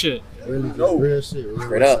grown shit. Really just real shit. Real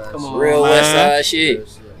Straight up. side Come shit. on, Real man. West Side shit.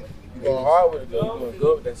 Going hard with it, though. Going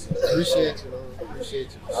good with that shit. Appreciate you, man. Appreciate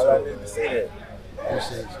you. All I need to say that.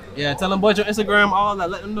 Appreciate you. Yeah, tell them boys your Instagram, all that.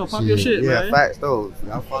 Let them know. Pop your shit, yeah, man. facts though.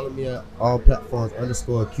 Y'all follow me at all platforms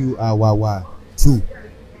 _QIYY2.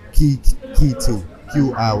 Qiyy2.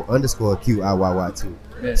 QI_QIYY2.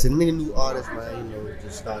 Yeah. So the nigga new artist, man, you know,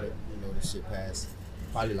 just started, you know, this shit past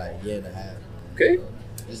probably like a year and a half. Okay.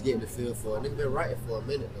 Just getting the feel for it. Nigga been writing for a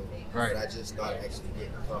minute though. Right. But I just started actually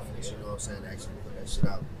getting the confidence, you know what I'm saying, to actually put that shit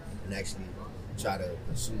out and actually try to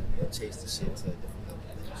pursue or chase the shit to a different level.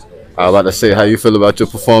 So, I was about to say, how you feel about your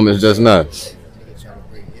performance just now? nigga trying to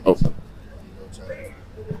bring energy. Oh. You know, trying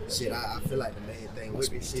to, shit, I feel like the main thing with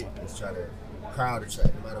this shit is trying to crowd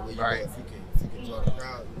attract no matter where you Right. go. If you can draw the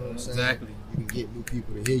crowd, you know what I'm saying? Exactly. You can get new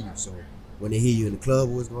people to hear you. So when they hear you in the club,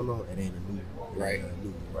 what's going on? It ain't a new, right?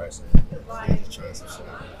 Just trying some shit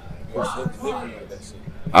out.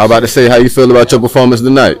 I was about to say, how you feel about your performance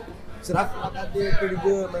tonight? So I feel like I did pretty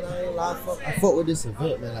good, man. I ain't lie. I fuck with this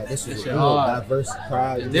event, man. Like this is a real diverse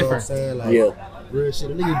crowd. You know what I'm saying? Like real shit.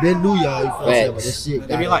 The niggas been new, y'all. You feel what I'm saying? But this shit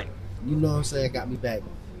got like, you know what I'm saying? Got me back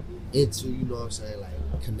into, you know what I'm saying?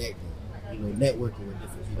 Like connecting, you know, networking with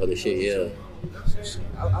different people. Other shit,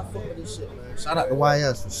 I fuck with this shit, man. Shout out to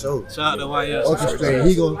YS for sure. Shout out to YS. Orchestrated.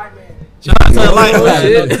 He gon' shout out to the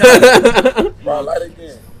light. Bro, light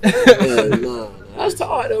again. Nah. That's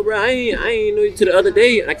hard though, bro. I ain't know you to the other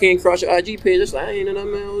day. I came across your IG page. It's like I ain't know that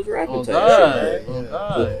man was rapping type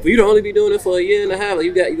shit. For you to only be doing it for a year and a half, like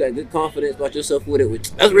you got good confidence about yourself with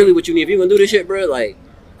it. That's really what you need. If you gonna do this shit, bro, like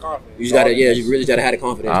you just gotta, you really gotta have the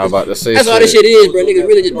confidence. I was about to say that's all this shit is, bro. Niggas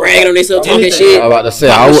really just bragging on themselves, talking shit. I was about to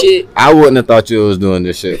say I wouldn't have thought you was doing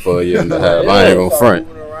this shit for a year and a half. I ain't gonna front.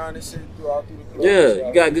 Yeah,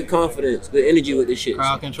 you got good confidence, good energy with this shit.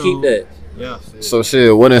 Crowd control. Keep that. Yeah. So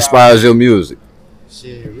shit, what inspires your music?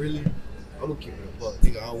 Shit, really? I'm gonna keep it a buck.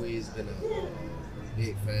 Nigga always been a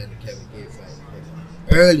big fan of Kevin Gates,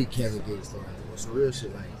 like early Kevin Gates, though. Like, some real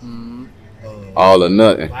shit, like all or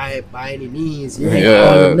nothing. By any means, all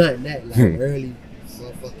or nothing. That like early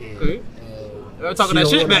motherfucking. They were talking that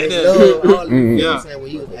shit back then. You know what I'm saying? When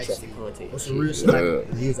he was actually, what's some real shit?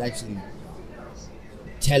 Like he was actually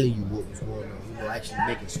telling you what was going on. You know, actually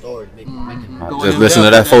making stories, making. Just listen to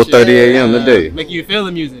that 4:30 a.m. today. Making you feel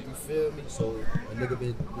the music. You feel me? So a nigga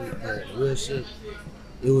been real shit.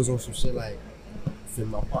 It was on some shit like, feel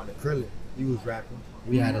my partner Krillin. He was rapping.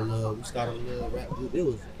 We had we started a little rap group. It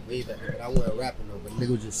was way back then, but I wasn't rapping though. But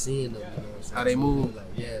nigga was just seeing them. You know what I'm saying? How they move. Like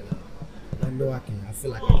I know I can. I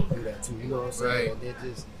feel like I can do that too. You know what I'm saying? Right. And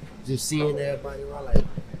then just seeing everybody around. Like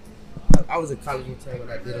I was in college one time when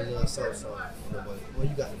I did a little song. You know, but when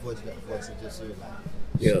you got the voice, and just so like,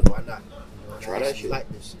 shit, why not? You know, try that shit. Like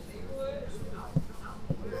this shit.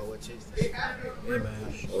 You know what chase this shit. Yeah,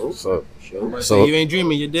 man. So you ain't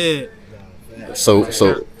dreaming, you're dead.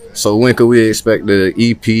 So when could we expect the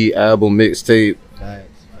EP, album, mixtape? Facts.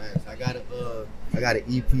 I got an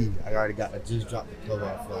EP. I just dropped the cover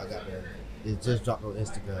out for. It just dropped on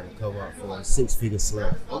Instagram. The cover out for a 6-figure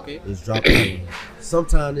slam. Okay. It's dropping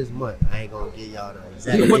sometime this month. I ain't gonna get y'all the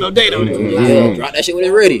exact. You put no date on it. Yeah, drop that shit when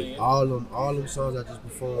it's ready. All them songs I just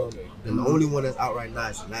performed. The only one that's out right now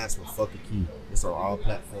is the last one, Fuck a Qiyy. It's on all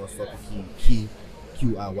platforms. Fuck a Qiyy. Qiyy.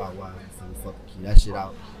 Fuck a Qiyy. That shit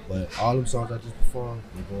out. But all them songs I just performed,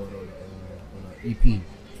 they going on an EP.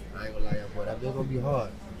 I ain't gonna lie, boy. That bitch gonna be hard.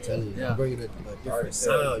 I'm telling you. I'm bringing a different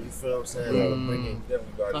sound. You feel what I'm saying? Like, I'm bringing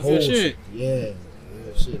whole shit. Yeah,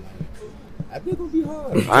 shit. Like, that bitch gonna be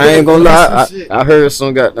hard. I ain't gonna lie. I heard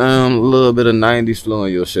some goddamn a little bit of 90s flow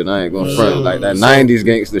in your shit. I ain't gonna front like that 90s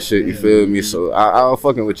gangster shit. You feel me? So I'll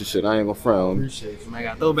fucking with your shit. I ain't gonna front. Appreciate you. Man, I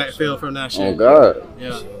got throwback feel from that shit. Oh God.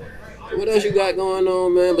 Yeah. What else you got going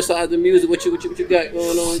on, man? Besides the music, what you got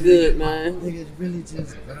going on? Good, man. Niggas really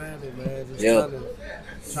just grinding, man.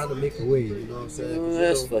 Just trying to make a way. You know what I'm saying?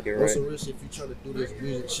 That's fucking right. Some real shit. If you trying to do this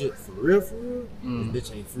music shit for real, this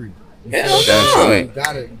bitch ain't free. Hell no. You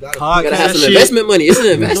gotta have some investment money. It's an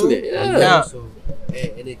investment. Yeah. So,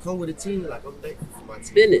 and it come with a team. Like I'm thankful for my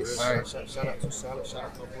team. Business. Right. Shout out to Solid. Shout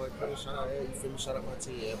out to my boy Chris. Shout out, you feel me? Shout out my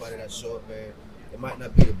team. Everybody that show up, man. It might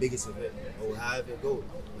not be the biggest event or however it goes.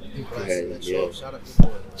 People that show up. Shout out to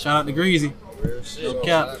boy. Shout out to Greasy. Real shit. No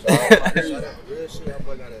cap. Shout out real shit. Y'all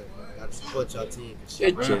boy gotta support y'all team.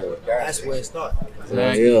 That's where it starts.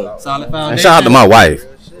 Yeah. Solid foundation. And shout out to my wife.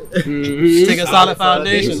 Take a solid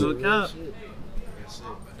foundation. No cap.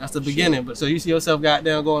 That's the beginning. But so you see yourself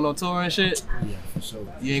goddamn going on tour and shit? Yeah, for sure.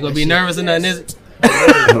 You ain't gonna be nervous or nothing, is it?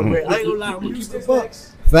 I ain't gonna lie. I'm gonna keep the fuck.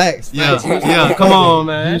 Facts. Yeah, come on,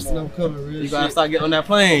 man. Houston, I'm coming real. You gotta start getting on that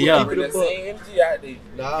plane, yo. Nah, for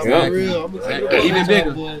real. I'm gonna keep even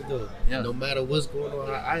bigger. Boys, though. Yeah. No matter what's going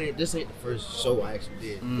on, this ain't the first show I actually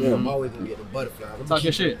did. I'm always gonna get the butterfly. I'm talk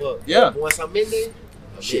your shit. Yeah. Once I'm in there,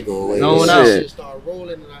 shit go away. Going out. Shit start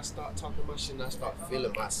rolling, and I start talking my shit, and I start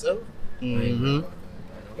feeling myself.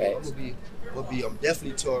 I'm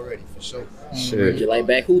definitely tour ready for sure. Shit. You like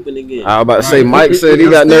back hooping again. I was about to say, Mike said he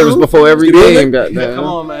got nervous before every game. Goddamn. Come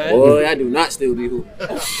on, man. Boy, I do not still be hooping.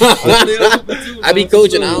 I be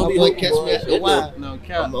coaching. I don't be hooping. Catch me at the Y. No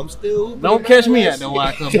cap. I'm still hooping. Don't catch me at the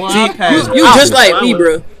Y, cause boy, I passed. You just like me,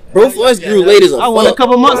 bro. Both of us grew late as a I won a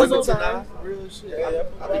couple months ago. Real shit.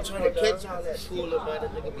 I be trying to catch all that cooler, man.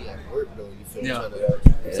 That nigga be at work though. You feel me?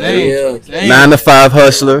 Same. 9 to 5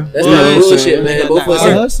 hustler. That's not bullshit, man. Both of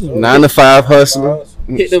us 9 to 5 hustler.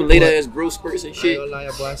 hit them late ass growth spurts and shit. I ain't gonna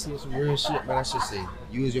lie, boy. I seen some real shit, man. I should say,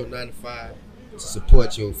 use your 9 to 5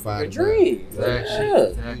 support your fine dream.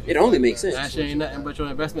 Exactly. It only makes sense. That shit ain't nothing but your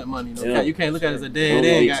investment money. No? Yeah. You can't look at it as a dead Only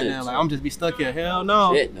end. makes Goddamn, sense. like I'm just be stuck here. Hell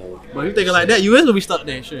no. Shit, no. But if you thinking like that, you is gonna be stuck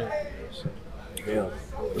there. Shit. Yeah.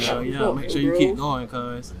 Yeah. Make sure you keep going,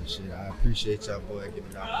 cuz. Shit, I appreciate y'all boy giving me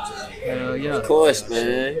the opportunity. Hell yeah. Of course,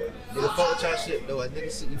 man. Nigga, fuck with y'all shit though. I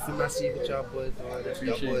nigga see you feel my see what y'all boys doing. That's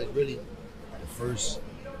y'all boys really the first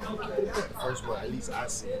one, at least I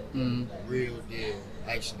see real deal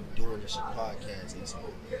actually doing this shit podcast.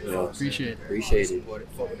 Yeah. Appreciate it. Appreciate it.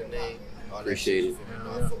 Fuck with the name. All that Appreciate shit. it. I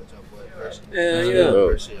fuck with y'all boys personally. Yeah.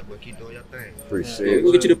 Appreciate it, boy. Keep doing your thing. Appreciate it.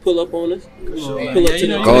 We'll get you to pull up on us. Pull up to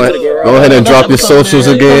the Go ahead and drop your socials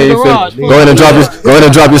again. You feel? Go ahead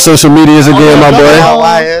and drop your social medias again, my boy.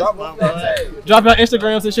 Drop your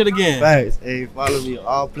Instagrams and shit again. Thanks. Hey, follow me on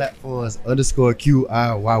all platforms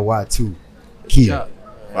 _QIYY2. Qiyy.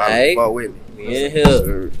 Alright. Fuck with me. We in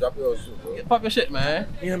here. Drop yours too. Pop your shit, man.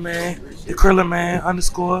 Yeah, man. The Krilla man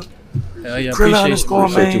 _. Hell yeah. Krilla Appreciate _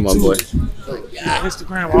 Appreciate you, man. my boy.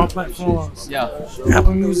 Instagram, all platforms. Yeah.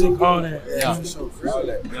 Apple Music, all that.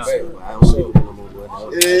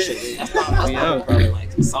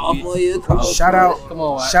 Sophomore year. Shout out, Come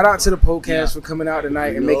on, shout out to the podcast for coming out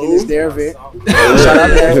tonight and making this their event. Shout out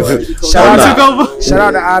to shout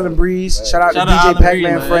out to Island Breeze. Shout out to DJ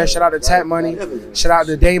Pac-Man Fresh. Shout out to Tap Money. Shout out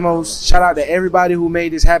to Damos. Shout out to everybody who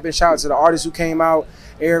made this happen. Shout out to the artists who came out.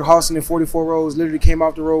 Eric Hawson in 44 Roads literally came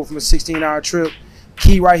off the road from a 16-hour trip.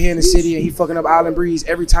 Qiyy right here in the city, and he fucking up Island Breeze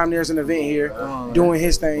every time there's an event here, doing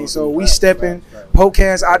his thing. So we stepping,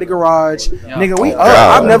 podcast out the garage, nigga. We up.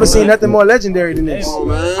 I've never seen nothing more legendary than this.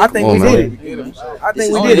 I think we did it. I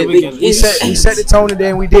think we did it. We set the tone today,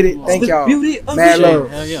 and we did it. Thank y'all. Mad love.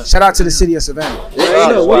 Shout out to the city of Savannah.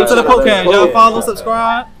 Welcome to the podcast. Y'all follow,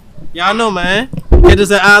 subscribe. Y'all know, man. Hit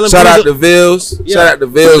us at Island Shout Breeze. out to Vils. Shout out to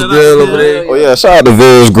Vils Grill over there. Oh yeah, shout out to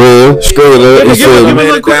Vils Grill. Screw it. Give me a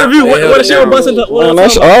little quick review. What the shit was busting up? All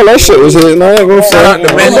that shit was hitting. I ain't gonna Shout out to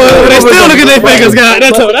front. They still looking at their fingers, guys.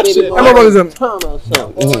 That's all. That shit.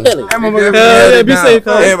 Yeah, be safe,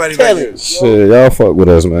 cuz. Everybody back there. Shit, y'all fuck with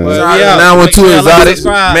us, man. 912 Exotic.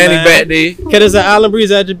 Manny back there. Hit us at Island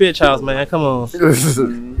Breeze at your bitch house, man. Come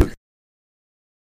on.